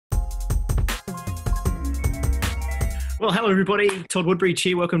Well, hello everybody. Todd Woodbridge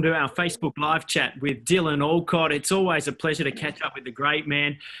here. Welcome to our Facebook live chat with Dylan Alcott. It's always a pleasure to catch up with the great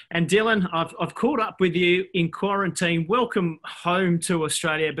man. And Dylan, I've caught up with you in quarantine. Welcome home to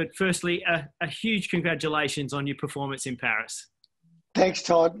Australia. But firstly, a huge congratulations on your performance in Paris. Thanks,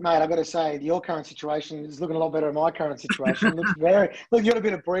 Todd. Mate, I've got to say, your current situation is looking a lot better than my current situation. Look, you got a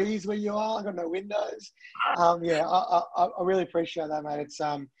bit of breeze where you are. I've got no windows. I really appreciate that, mate. It's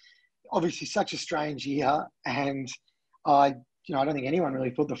obviously such a strange year, and I don't think anyone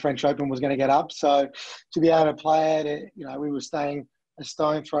really thought the French Open was going to get up. So to be able to play it, we were staying a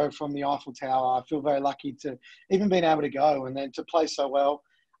stone throw from the Eiffel Tower. I feel very lucky to even been able to go and then to play so well.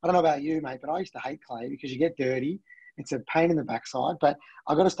 I don't know about you, mate, but I used to hate clay because you get dirty. It's a pain in the backside, but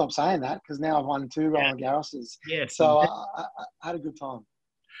I've got to stop saying that because now I've won 2 Roland Garroses. Yes. So I had a good time.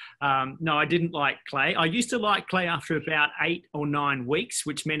 No, I didn't like clay. I used to like clay after about 8 or 9 weeks,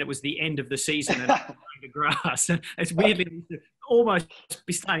 which meant it was the end of the season and the grass. It's weirdly almost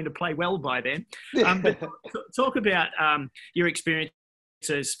be starting to play well by then. But talk about your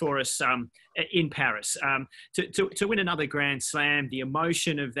experiences for us in Paris. To win another Grand Slam, the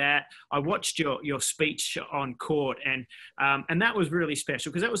emotion of that. I watched your speech on court, and that was really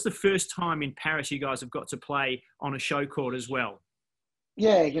special because that was the first time in Paris you guys have got to play on a show court as well.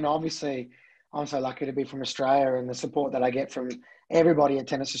 Yeah, obviously I'm so lucky to be from Australia and the support that I get from everybody at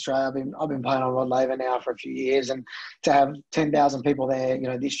Tennis Australia. I've been playing on Rod Laver now for a few years, and to have 10,000 people there,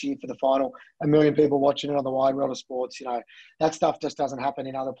 this year for the final, 1 million people watching it on the wide world of sports, that stuff just doesn't happen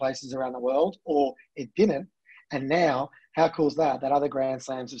in other places around the world, or it didn't. And now, how cool is that? That other Grand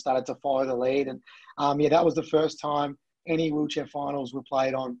Slams have started to follow the lead. And that was the first time any wheelchair finals were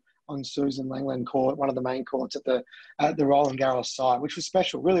played on Susan Langland Court, one of the main courts at the Roland Garros site, which was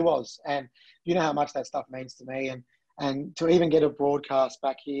special, really was. And you know how much that stuff means to me. And to even get a broadcast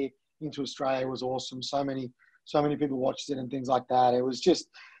back here into Australia was awesome. So many people watched it and things like that.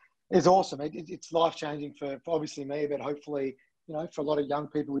 It's awesome. It's life-changing for obviously me, but hopefully, for a lot of young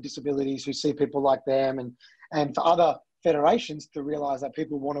people with disabilities who see people like them, and for other federations to realise that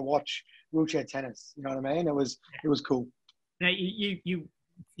people want to watch wheelchair tennis. You know what I mean? It was cool. Now,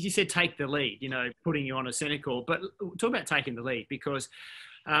 you said take the lead, putting you on a centre court, but talk about taking the lead because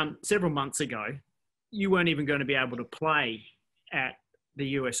several months ago, you weren't even going to be able to play at the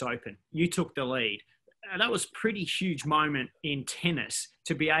US Open. You took the lead. That was a pretty huge moment in tennis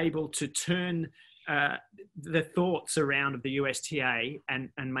to be able to turn the thoughts around of the USTA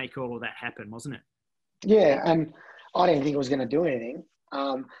and make all of that happen, wasn't it? Yeah, and I didn't think it was going to do anything.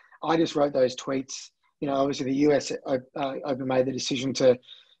 I just wrote those tweets. Obviously the US Open made the decision to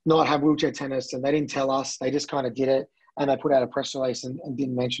not have wheelchair tennis, and they didn't tell us. They just kind of did it, and they put out a press release and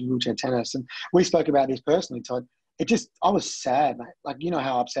didn't mention wheelchair tennis. And we spoke about this personally, Todd. I was sad, mate. Like,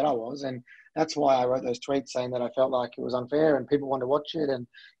 how upset I was. And that's why I wrote those tweets saying that I felt like it was unfair and people wanted to watch it and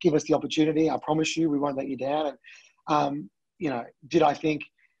give us the opportunity. I promise you, we won't let you down. And, did I think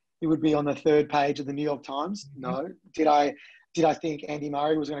it would be on the 3rd page of the New York Times? No. Did I think Andy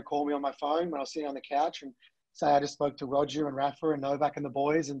Murray was going to call me on my phone when I was sitting on the couch and say I just spoke to Roger and Rafa and Novak and the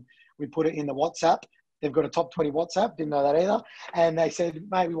boys, and we put it in the WhatsApp? They've got a top 20 WhatsApp. Didn't know that either. And they said,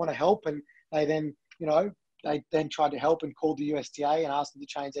 mate, we want to help. And they then, they then tried to help and called the USTA and asked them to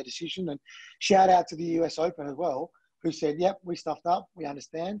change their decision. And shout out to the US Open as well, who said, yep, we stuffed up. We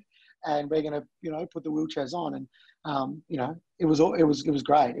understand. And we're going to, put the wheelchairs on. And, it was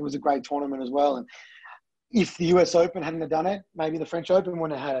great. It was a great tournament as well. And if the US Open hadn't have done it, maybe the French Open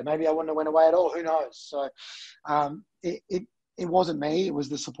wouldn't have had it. Maybe I wouldn't have went away at all. Who knows? So it wasn't me. It was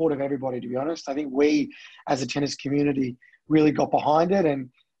the support of everybody, to be honest. I think we, as a tennis community, really got behind it.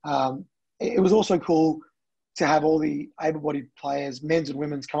 And it was also cool to have all the able-bodied players, men's and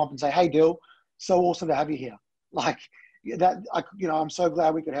women's, come up and say, hey, Dill, so awesome to have you here. Like that, I'm so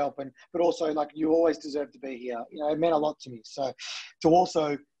glad we could help. But also, like, you always deserve to be here. It meant a lot to me. So to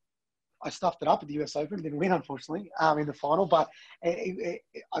also, I stuffed it up at the US Open. Didn't win, unfortunately, in the final. But I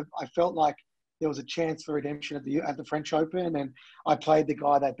felt like there was a chance for redemption at the French Open, and I played the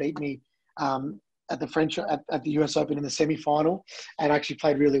guy that beat me at the US Open in the semi-final, and actually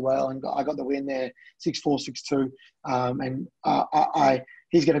played really well, and I got the win there, 6-4, 6-2.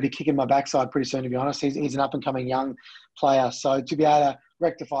 He's going to be kicking my backside pretty soon, to be honest. He's an up-and-coming young player, so to be able to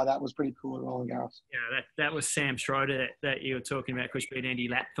rectify that was pretty cool at Roland Garros. Yeah, that was Sam Schroeder that you were talking about, because beat Andy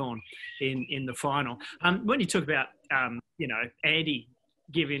Lapthorne in the final. When you talk about Andy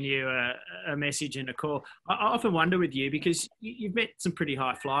giving you a message and a call, I often wonder with you, because you've met some pretty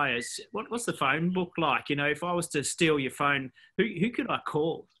high flyers. What's the phone book like? If I was to steal your phone, who could I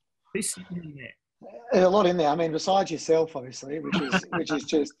call? Who's sitting in there? There's a lot in there. I mean, besides yourself, obviously, which is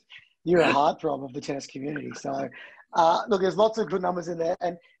just, you're a heartthrob of the tennis community. So Look, there's lots of good numbers in there.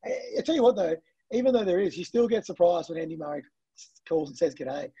 And I tell you what, though, even though there is, you still get surprised when Andy Murray calls and says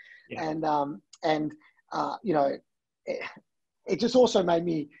g'day. Yeah. And you know, it just also made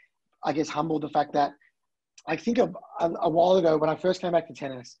me, I guess, humble the fact that I think of a while ago when I first came back to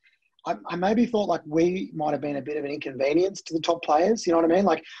tennis, I maybe thought like we might have been a bit of an inconvenience to the top players. You know what I mean?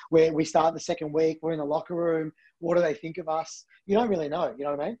 Like where we start the second week, we're in the locker room. What do they think of us? You don't really know. You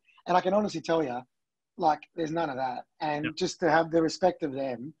know what I mean? And I can honestly tell you, like, there's none of that. And just to have the respect of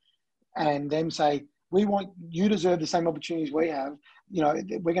them and them say, you deserve the same opportunities we have. You know,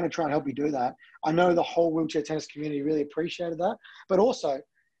 we're going to try and help you do that. I know the whole wheelchair tennis community really appreciated that, but also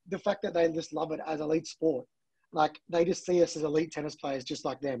the fact that they just love it as elite sport. Like they just see us as elite tennis players, just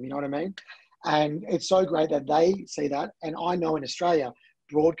like them. You know what I mean? And it's so great that they see that. And I know in Australia,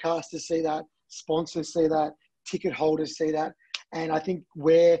 broadcasters see that, sponsors see that, ticket holders see that. And I think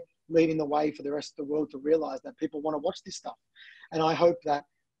we're leading the way for the rest of the world to realize that people want to watch this stuff. And I hope that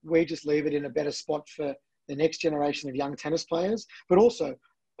we just leave it in a better spot for the next generation of young tennis players, but also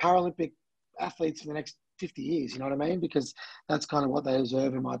Paralympic athletes for the next 50 years, you know what I mean? Because that's kind of what they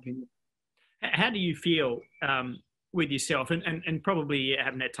deserve, in my opinion. How do you feel with yourself? And probably you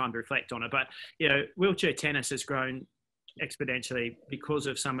haven't had time to reflect on it, but, you know, wheelchair tennis has grown exponentially because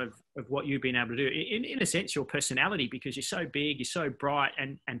of some of what you've been able to do. In a sense, your personality, because you're so big, you're so bright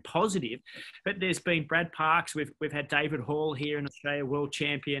and positive. But there's been Brad Parks. We've had David Hall here in Australia, world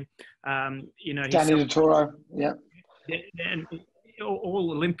champion. You know, Danny Toro, yeah. And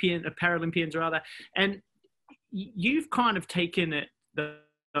all Olympian, Paralympians rather. And you've kind of taken it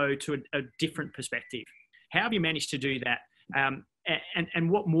to a different perspective. How have you managed to do that?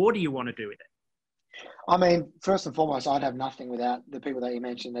 And what more do you want to do with it? I mean, first and foremost, I'd have nothing without the people that you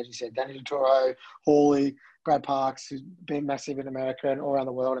mentioned, as you said, Danny Toro, Hawley, Brad Parks, who's been massive in America and all around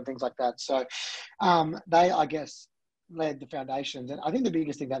the world and things like that. So they, I guess, led the foundations. And I think the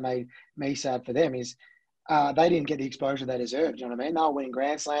biggest thing that made me sad for them is they didn't get the exposure they deserved. You know what I mean? They were winning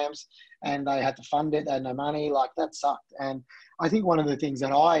Grand Slams and they had to fund it. They had no money. Like, that sucked. And I think one of the things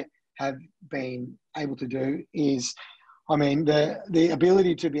that I have been able to do is, I mean, the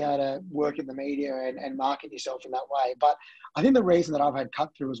ability to be able to work in the media and market yourself in that way. But I think the reason that I've had cut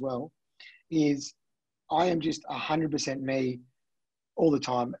through as well is I am just 100% me all the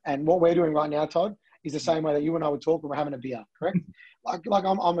time. And what we're doing right now, Todd, is the same way that you and I would talk when we're having a beer, correct? like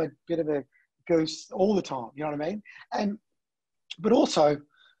I'm a bit of a goose all the time, you know what I mean? But also,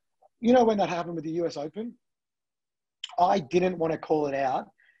 you know, when that happened with the US Open, I didn't want to call it out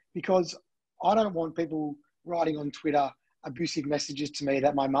because I don't want people writing on Twitter abusive messages to me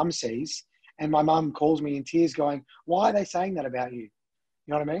that my mum sees, and my mum calls me in tears going, why are they saying that about you? You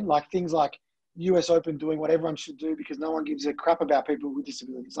know what I mean? Like things like US Open doing what everyone should do because no one gives a crap about people with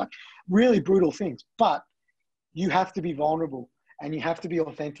disabilities. Like really brutal things. But you have to be vulnerable and you have to be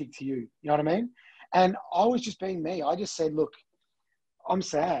authentic to you. You know what I mean? And I was just being me. I just said, look, I'm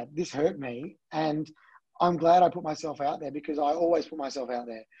sad. This hurt me. And I'm glad I put myself out there because I always put myself out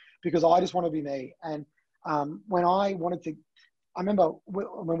there because I just want to be me. And when I wanted to, I remember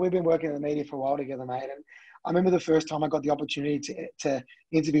when we've been working in the media for a while together, mate, and I remember the first time I got the opportunity to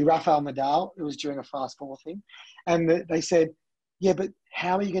interview Rafael Nadal. It was during a Fast Four thing. And they said, yeah, but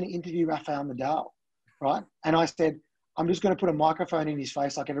how are you going to interview Rafael Nadal, right? And I said, I'm just going to put a microphone in his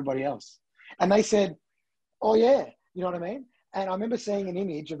face like everybody else. And they said, oh, yeah, you know what I mean? And I remember seeing an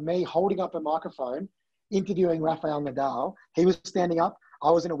image of me holding up a microphone, interviewing Rafael Nadal. He was standing up. I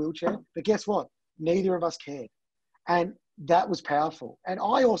was in a wheelchair. But guess what? Neither of us cared. And that was powerful. And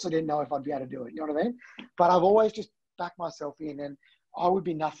I also didn't know if I'd be able to do it. You know what I mean? But I've always just backed myself in. And I would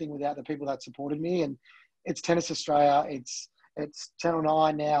be nothing without the people that supported me. And it's Tennis Australia. It's Channel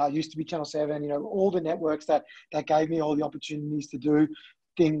 9 now. It used to be Channel 7. You know, all the networks that gave me all the opportunities to do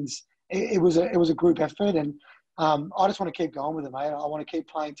things. It was a group effort. And I just want to keep going with it, mate. I want to keep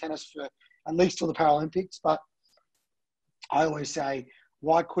playing tennis for at least till the Paralympics. But I always say,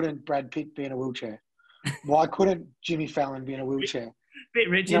 why couldn't Brad Pitt be in a wheelchair? Why couldn't Jimmy Fallon be in a wheelchair?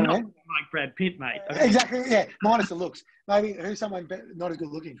 Reggie, you know, not like Brad Pitt, mate. Exactly, yeah. Minus the looks. Maybe who's someone not as good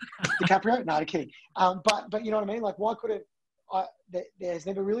looking? DiCaprio? No, I'm kidding. But you know what I mean? Like, why couldn't there's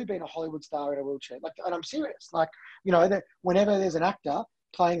never really been a Hollywood star in a wheelchair. Like, and I'm serious. Like, you know, whenever there's an actor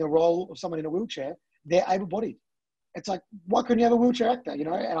playing a role of someone in a wheelchair, they're able-bodied. It's like, why couldn't you have a wheelchair actor? You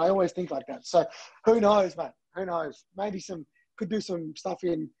know, and I always think like that. So who knows, mate? Who knows? Maybe could do some stuff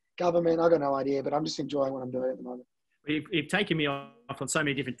in government. I got no idea, but I'm just enjoying what I'm doing at the moment. You've taken me off on so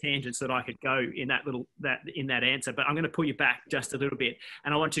many different tangents that I could go in that answer, but I'm going to pull you back just a little bit,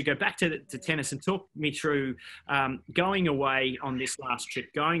 and I want you to go back to tennis and talk me through going away on this last trip,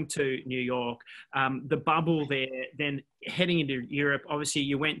 going to New York, the bubble there, then heading into Europe. Obviously,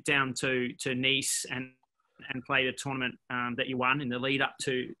 you went down to Nice and played a tournament that you won in the lead up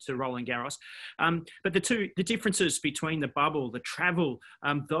to Roland Garros. But the differences between the bubble, the travel,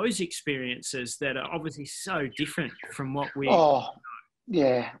 those experiences that are obviously so different from what we. Oh,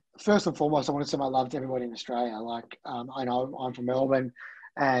 yeah. First and foremost, I want to say my love to everybody in Australia. Like, I know I'm from Melbourne,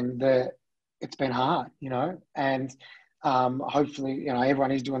 and it's been hard, and hopefully,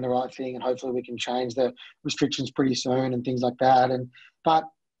 everyone is doing the right thing, and hopefully we can change the restrictions pretty soon and things like that. But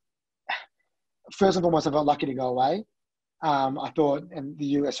first and foremost, I felt lucky to go away. I thought, and the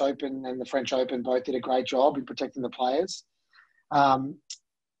US Open and the French Open both did a great job in protecting the players.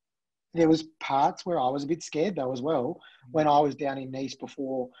 There was parts where I was a bit scared though as well. When I was down in Nice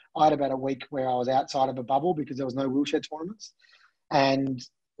before, I had about a week where I was outside of a bubble because there was no wheelchair tournaments. And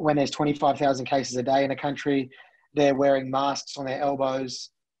when there's 25,000 cases a day in a country, they're wearing masks on their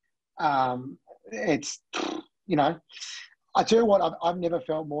elbows. It's, I tell you what, I've never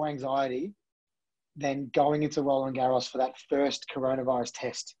felt more anxiety than going into Roland Garros for that first coronavirus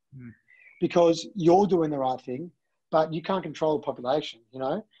test, because you're doing the right thing, but you can't control the population,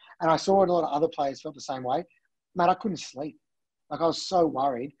 And I saw a lot of other players felt the same way. Man, I couldn't sleep. Like, I was so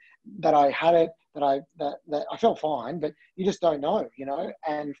worried that I had it, that I felt fine, but you just don't know,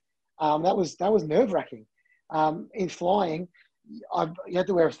 And that was nerve-wracking. In flying, you had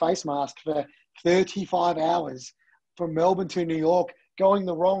to wear a face mask for 35 hours from Melbourne to New York, going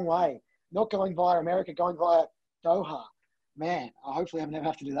the wrong way. Not going via America, going via Doha. Man, hopefully I never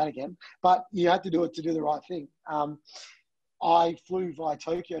have to do that again. But you had to do it to do the right thing. I flew via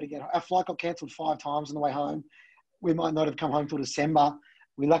Tokyo to get home. Our flight got cancelled 5 times on the way home. We might not have come home till December.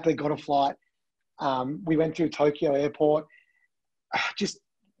 We luckily got a flight. We went through Tokyo airport. Just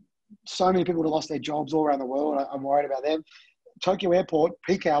so many people have lost their jobs all around the world. I'm worried about them. Tokyo airport,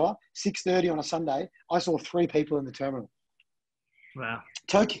 peak hour, 6:30 on a Sunday. I saw 3 people in the terminal. Wow.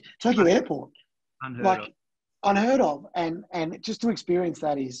 Tokyo airport. Unheard of. And just to experience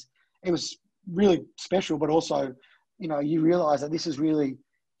that it was really special, but also, you realize that this has really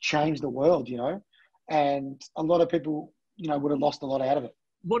changed the world, and a lot of people, would have lost a lot out of it.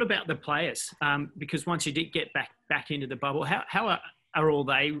 What about the players? Because once you did get back into the bubble, how are all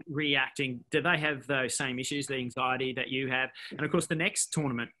they reacting? Do they have those same issues, the anxiety that you have? And of course, the next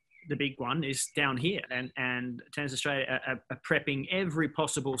tournament, the big one, is down here, and Tennis Australia are prepping every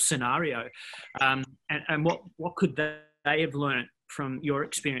possible scenario. And what could they have learned from your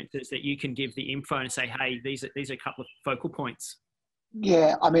experiences that you can give the info and say, hey, these are a couple of focal points?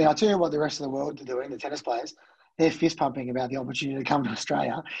 Yeah, I mean, I'll tell you what the rest of the world are doing, the tennis players. They're fist pumping about the opportunity to come to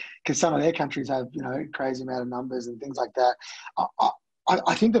Australia because some of their countries have, crazy amount of numbers and things like that.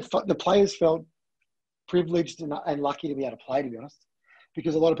 I think the players felt privileged and lucky to be able to play, to be honest,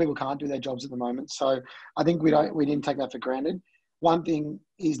 because a lot of people can't do their jobs at the moment. So I think we didn't take that for granted. One thing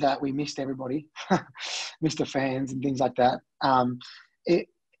is that we missed everybody, missed the fans and things like that.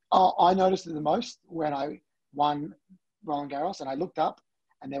 I noticed it the most when I won Roland Garros, and I looked up,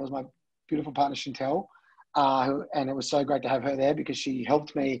 and there was my beautiful partner Chantel, and it was so great to have her there because she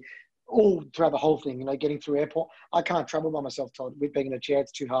helped me all throughout the whole thing. Getting through airport, I can't travel by myself, Todd. With being in a chair,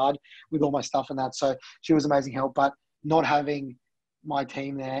 it's too hard with all my stuff and that. So she was amazing help, but not having my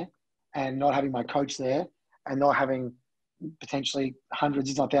team there, and not having my coach there, and not having potentially hundreds,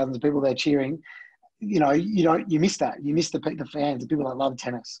 if not thousands of people there cheering, you miss that. You miss the fans, the people that love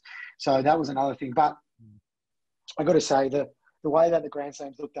tennis. So that was another thing. But I got to say that the way that the Grand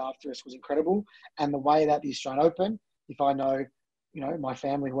Slams looked after us was incredible, and the way that the Australian Open, if I know, my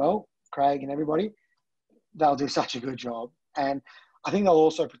family well, Craig and everybody, they'll do such a good job. And I think they'll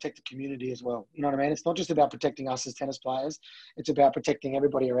also protect the community as well. You know what I mean? It's not just about protecting us as tennis players. It's about protecting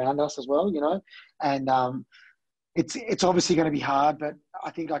everybody around us as well, And it's obviously going to be hard, but I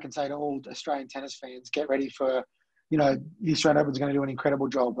think I can say to all Australian tennis fans, get ready for, the Australian Open is going to do an incredible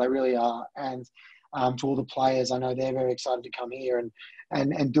job. They really are. And to all the players, I know they're very excited to come here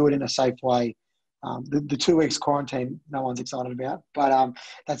and do it in a safe way. The 2 weeks quarantine, no one's excited about, but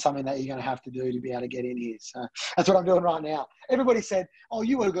that's something that you're going to have to do to be able to get in here. So that's what I'm doing right now. Everybody said, "Oh,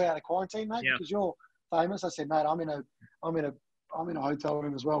 you want to go out of quarantine, mate, because you're famous." I said, "Mate, I'm in a hotel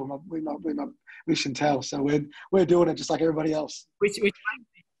room as well with Chantel, so we're doing it just like everybody else." Which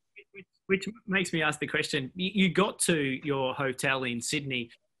makes me ask the question: you got to your hotel in Sydney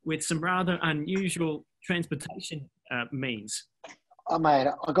with some rather unusual transportation means. Mate,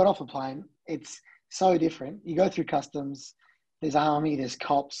 I got off a plane. It's so different. You go through customs, there's army, there's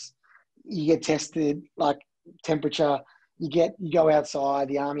cops, you get tested, like temperature, you go outside,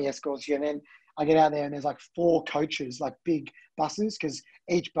 the army escorts you, and then I get out there and there's like 4 coaches, like big buses, because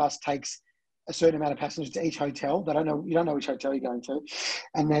each bus takes a certain amount of passengers to each hotel. You don't know which hotel you're going to.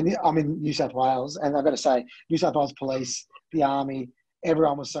 And then I'm in New South Wales, and I've got to say, New South Wales Police, the army,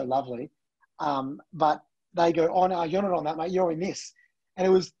 everyone was so lovely. But they go, oh no, you're not on that, mate, you're in this. And it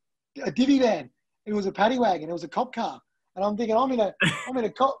was a divvy van, it was a paddy wagon, it was a cop car. And I'm thinking, I'm in a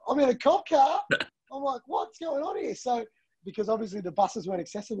cop car. I'm like, what's going on here? So, because obviously the buses weren't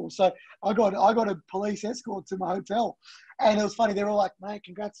accessible. So I got a police escort to my hotel. And it was funny. They were all like, mate,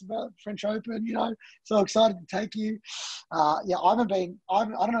 congrats about French Open, so excited to take you. I don't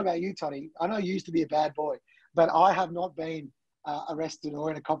know about you, Toddy. I know you used to be a bad boy, but I have not been arrested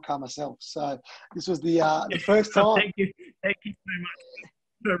or in a cop car myself. So this was the first time. Thank you so much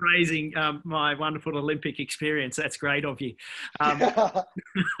for raising my wonderful Olympic experience. That's great of you.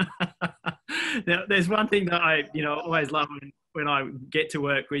 Now, there's one thing that I, always love when I get to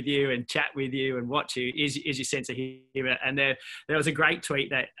work with you and chat with you and watch you is your sense of humour. And there was a great tweet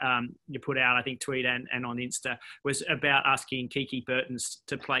that you put out, I think tweet and on Insta, was about asking Kiki Burtons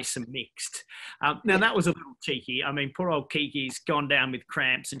to play some mixed. Now that was a little cheeky. I mean, poor old Kiki's gone down with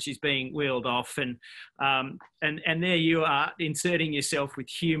cramps and she's being wheeled off, and there you are inserting yourself with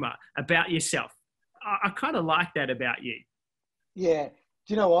humour about yourself. I kind of like that about you. Yeah.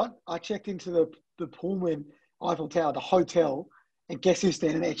 Do you know what? I checked into the Pullman Eiffel Tower, the hotel, and guess who's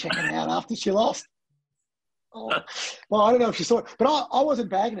standing there checking out after she lost? Oh, well, I don't know if she saw it, but I wasn't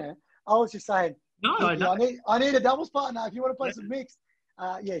bagging her. I was just saying, no, I need a doubles partner if you want to play some mixed.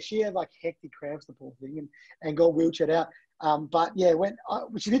 She had like hectic cramps, the poor thing, and got wheelchaired out. But yeah,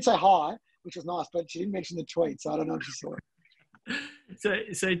 she did say hi, which was nice, but she didn't mention the tweet, so I don't know if she saw it.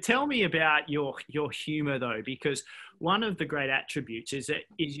 So tell me about your humour though, because one of the great attributes is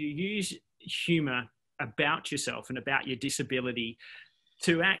you use humour about yourself and about your disability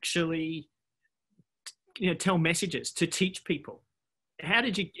to actually tell messages, to teach people. How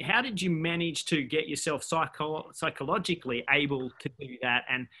did you manage to get yourself psychologically able to do that?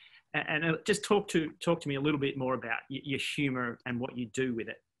 And just talk to me a little bit more about your humour and what you do with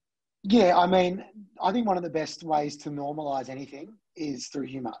it. Yeah, I mean, I think one of the best ways to normalize anything is through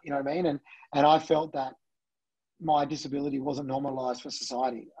humor. You know what I mean? And I felt that my disability wasn't normalized for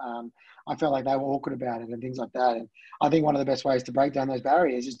society. I felt like they were awkward about it and things like that. And I think one of the best ways to break down those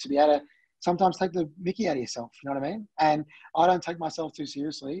barriers is to be able to sometimes take the mickey out of yourself. You know what I mean? And I don't take myself too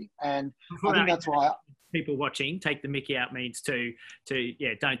seriously. And I think that's why people watching, take the mickey out means to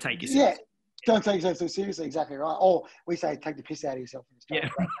don't take yourself. Yeah. Don't take yourself so seriously, exactly right. Or we say take the piss out of yourself in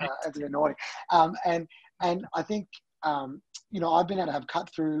Australia. Yeah. That's a bit naughty. And I think, I've been able to have cut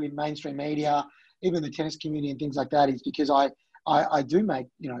through in mainstream media, even the tennis community and things like that, is because I do make,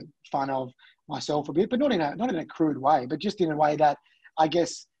 fun of myself a bit, but not in a crude way, but just in a way that I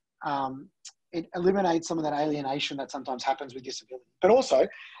guess it eliminates some of that alienation that sometimes happens with disability. But also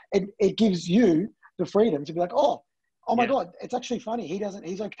it gives you the freedom to be like, oh my God, it's actually funny.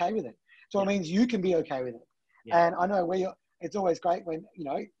 He's okay with it. So it means you can be okay with it. Yeah. And I know it's always great when,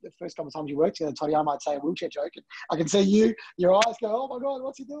 the first couple of times you work together, Toddy, I might say a wheelchair joke and I can see your eyes go, oh my God,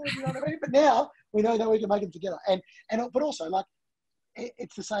 what's he doing? You know what I mean? But now we know that we can make it together. But also like,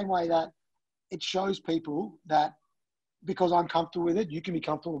 it's the same way that it shows people that because I'm comfortable with it, you can be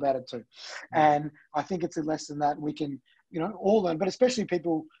comfortable about it too. And I think it's a lesson that we can, all learn, but especially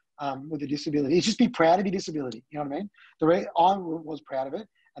people with a disability. It's just be proud of your disability. You know what I mean? I was proud of it.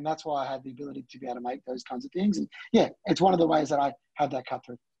 And that's why I had the ability to be able to make those kinds of things. And yeah, it's one of the ways that I have that cut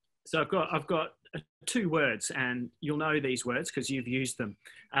through. So I've got 2 words, and you'll know these words because you've used them.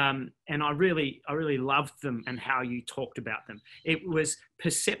 And I really loved them and how you talked about them. It was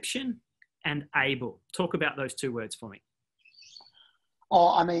perception and able. Talk about those 2 words for me.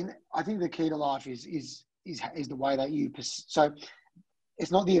 Oh, I mean, I think the key to life is the way that you. So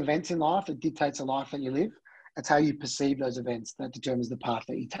it's not the events in life that dictates the life that you live. It's how you perceive those events that determines the path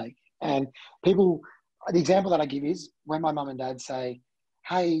that you take. And the example that I give is when my mum and dad say,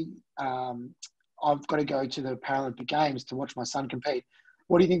 hey, I've got to go to the Paralympic Games to watch my son compete.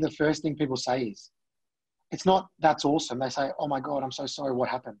 What do you think the first thing people say is? It's not, that's awesome. They say, oh my God, I'm so sorry, what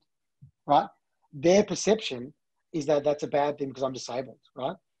happened? Right? Their perception is that that's a bad thing because I'm disabled,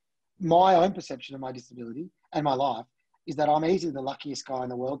 right? My own perception of my disability and my life is that I'm easily the luckiest guy in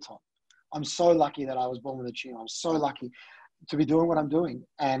the world, Tom. I'm so lucky that I was born with a tumor. I'm so lucky to be doing what I'm doing.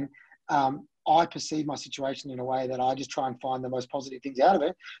 And I perceive my situation in a way that I just try and find the most positive things out of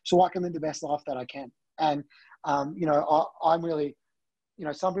it so I can live the best life that I can. And, I'm really,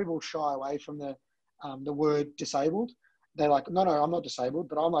 some people shy away from the the word disabled. They're like, no, I'm not disabled.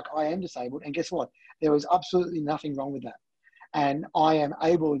 But I'm like, I am disabled. And guess what? There is absolutely nothing wrong with that. And I am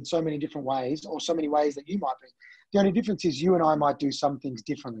able in so many different ways, or so many ways that you might be. The only difference is you and I might do some things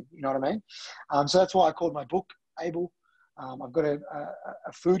differently. You know what I mean? So that's why I called my book Able. I've got a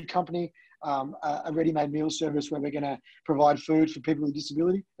food company, a ready-made meal service where we're going to provide food for people with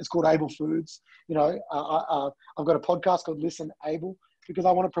disability. It's called Able Foods. You know, I've got a podcast called Listen Able, because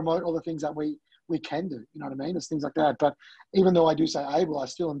I want to promote all the things that we can do. You know what I mean? It's things like that. But even though I do say able, I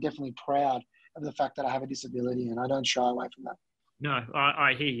still am definitely proud of the fact that I have a disability, and I don't shy away from that. No,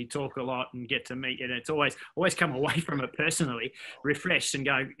 I hear you talk a lot and get to meet you, and it's always come away from it personally refreshed and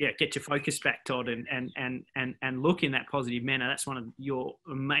go, yeah, get your focus back, Todd, and look in that positive manner. That's one of your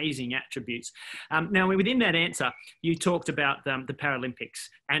amazing attributes. Now, within that answer, you talked about the Paralympics,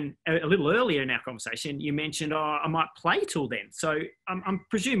 and a little earlier in our conversation, you mentioned, I might play till then. So I'm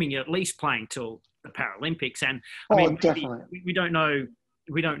presuming you're at least playing till the Paralympics, and I mean, definitely. We don't know.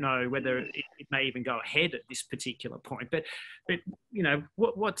 We don't know whether it may even go ahead at this particular point, but you know,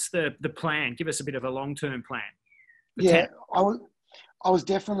 what's the plan? Give us a bit of a long-term plan. Yeah, I was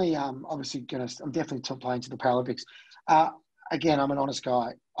definitely I'm definitely playing to the Paralympics. Again, I'm an honest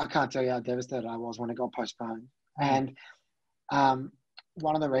guy. I can't tell you how devastated I was when it got postponed. And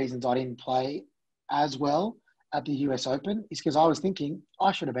one of the reasons I didn't play as well at the US Open is because I was thinking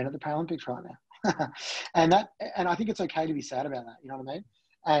I should have been at the Paralympics right now. and I think it's okay to be sad about that. You know what I mean?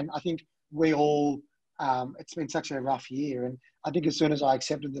 And I think we all, it's been such a rough year. And I think as soon as I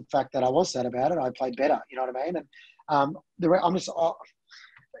accepted the fact that I was sad about it, I played better. You know what I mean? And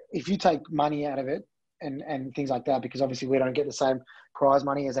if you take money out of it and things like that, because obviously we don't get the same prize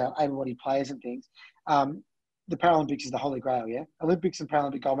money as our able-bodied players and things, the Paralympics is the holy grail, yeah? Olympics and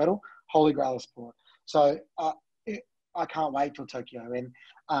Paralympic gold medal, holy grail of sport. So I can't wait till Tokyo. And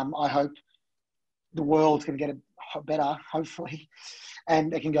I hope the world can get it better, hopefully,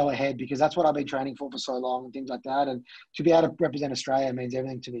 and it can go ahead, because that's what I've been training for so long and things like that. And to be able to represent Australia means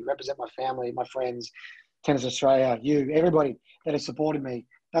everything to me. Represent my family, my friends, Tennis Australia, you, everybody that has supported me.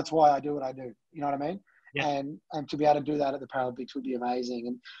 That's why I do what I do. You know what I mean? Yeah. And to be able to do that at the Paralympics would be amazing.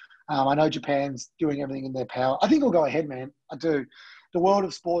 And I know Japan's doing everything in their power. I think it'll go ahead, man. I do. The world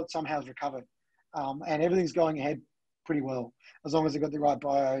of sport somehow has recovered, and everything's going ahead pretty well, as long as they've got the right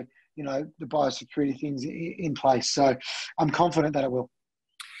the biosecurity things in place. So I'm confident that it will.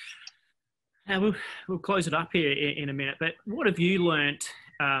 We'll close it up here in a minute, but what have you learnt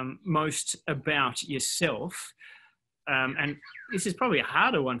most about yourself? And this is probably a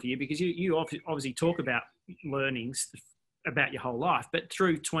harder one for you, because you obviously talk about learnings about your whole life, but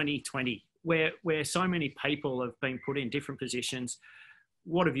through 2020, where so many people have been put in different positions,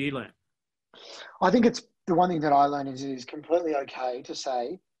 what have you learnt? I think it's the one thing that I learned is it is completely okay to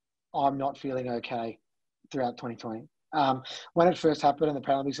say, I'm not feeling okay throughout 2020. When it first happened and the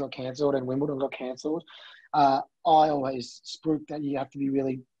Paralympics got cancelled and Wimbledon got cancelled, I always spoke that you have to be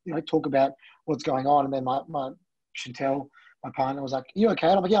really, talk about what's going on. And then my Chantel, my partner, was like, "You okay?"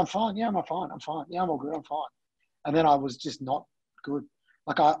 And I'm like, "Yeah, I'm fine. Yeah, I'm fine. I'm fine. Yeah, I'm all good. I'm fine." And then I was just not good.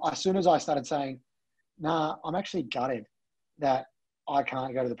 Like as soon as I started saying, "Nah, I'm actually gutted that I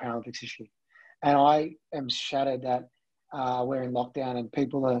can't go to the Paralympics this year," and I am shattered that we're in lockdown and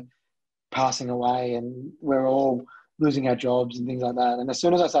people are passing away and we're all losing our jobs and things like that. And as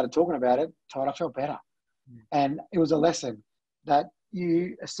soon as I started talking about it, Todd, I felt better. And it was a lesson that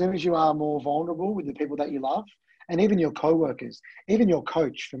as soon as you are more vulnerable with the people that you love, and even your co-workers, even your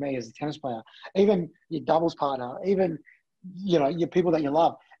coach, for me as a tennis player, even your doubles partner, even, your people that you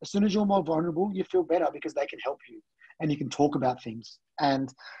love, as soon as you're more vulnerable, you feel better because they can help you and you can talk about things.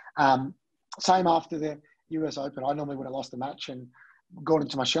 And same after the US Open, I normally would have lost the match and got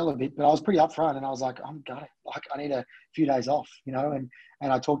into my shell a bit, but I was pretty upfront and I was like, I'm gutted. Like I need a few days off, and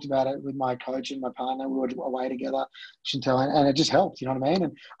I talked about it with my coach and my partner. We were away together, Chantel, and it just helped, you know what I mean?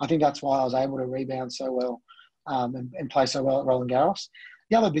 And I think that's why I was able to rebound so well and play so well at Roland Garros.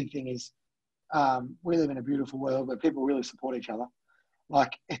 The other big thing is we live in a beautiful world where people really support each other.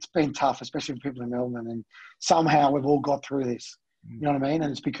 Like it's been tough, especially for people in Melbourne, and somehow we've all got through this. You know what I mean?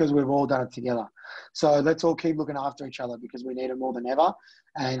 And it's because we've all done it together. So let's all keep looking after each other because we need it more than ever.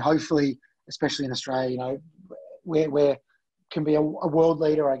 And hopefully, especially in Australia, we can be a world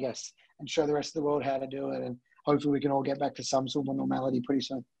leader, I guess, and show the rest of the world how to do it. And hopefully we can all get back to some sort of normality pretty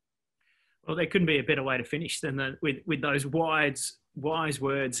soon. Well, there couldn't be a better way to finish than with those wise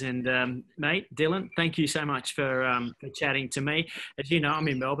words. And mate, Dylan, thank you so much for chatting to me. As you know, I'm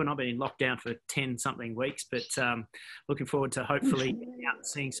in Melbourne. I've been in lockdown for 10-something weeks, but looking forward to hopefully getting out and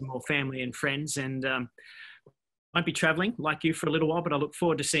seeing some more family and friends. And Won't be travelling like you for a little while, but I look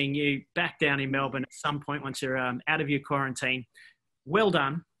forward to seeing you back down in Melbourne at some point once you're out of your quarantine. Well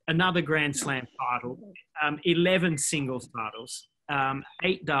done. Another Grand Slam title, 11 singles titles,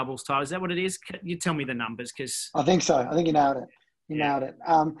 8 doubles titles. Is that what it is? You tell me the numbers, because I think so. I think you nailed it. You nailed it.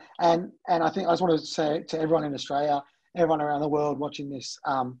 And I think I just want to say to everyone in Australia, everyone around the world watching this,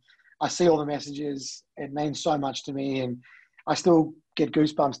 I see all the messages. It means so much to me, and I still get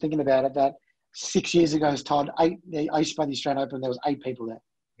goosebumps thinking about it. That 6 years ago, Todd, I used to play the Australian Open. There was 8 people there,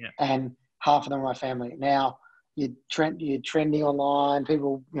 and half of them were my family. Now you're trending online.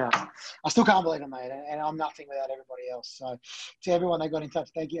 People, I still can't believe it, mate. And I'm nothing without everybody else. So to everyone that got in touch,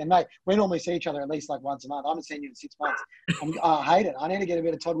 thank you. And mate, we normally see each other at least like once a month. I haven't seen you in 6 months. I hate it. I need to get a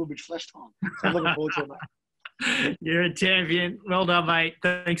bit of Todd Woodbridge flesh time. So I'm looking forward to it, mate. You're a champion. Well done, mate.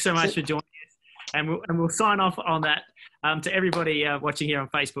 Thanks so much for joining us. And we'll sign off on that. To everybody watching here on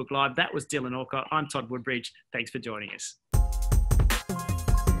Facebook Live, that was Dylan Alcott. I'm Todd Woodbridge. Thanks for joining us.